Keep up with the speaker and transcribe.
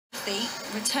athlete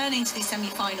returning to the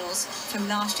semi-finals from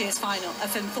last year's final,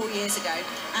 from 4 years ago,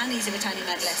 and he's a returning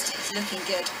medalist. He's looking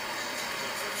good.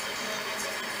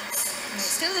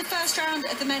 Still the first round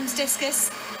of the men's discus.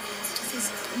 This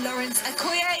is Lawrence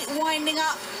Okoye winding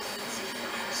up.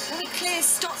 Very clear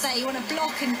stop there. You want to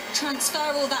block and transfer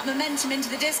all that momentum into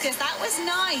the discus. That was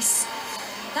nice.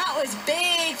 That was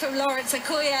big from Lawrence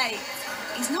Okoye.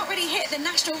 He's not really hit the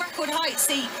national record heights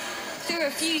he threw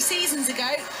a few seasons ago.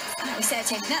 Like we said,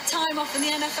 taking that time off in the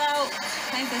NFL,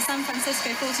 playing for the San Francisco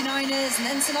 49ers and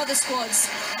then some other squads.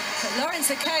 But Lawrence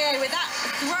Okoye with that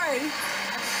throw,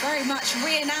 very much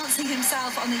re-announcing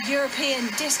himself on the European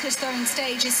discus throwing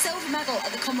stage. His silver medal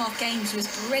at the Commonwealth Games was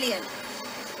brilliant.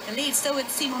 The lead still with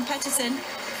Simon Pettersson.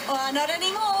 Oh, not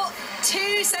anymore.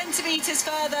 2 centimetres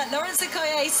further. Lawrence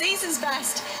Okoye, season's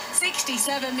best.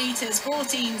 67 metres,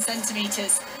 14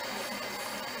 centimetres.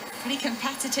 Pretty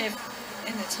competitive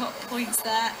in the top points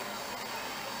there.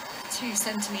 2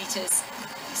 centimetres.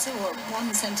 You saw a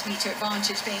 1 centimetre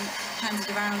advantage being handed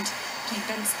around between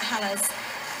Vince Hallers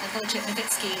and Wojciech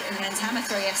Nowicki in the men's hammer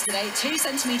throw yesterday. 2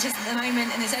 centimetres at the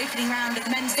moment in his opening round of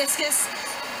the men's discus.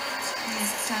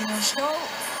 Here's Daniel Stoll,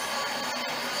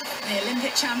 the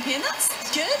Olympic champion. That's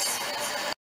good.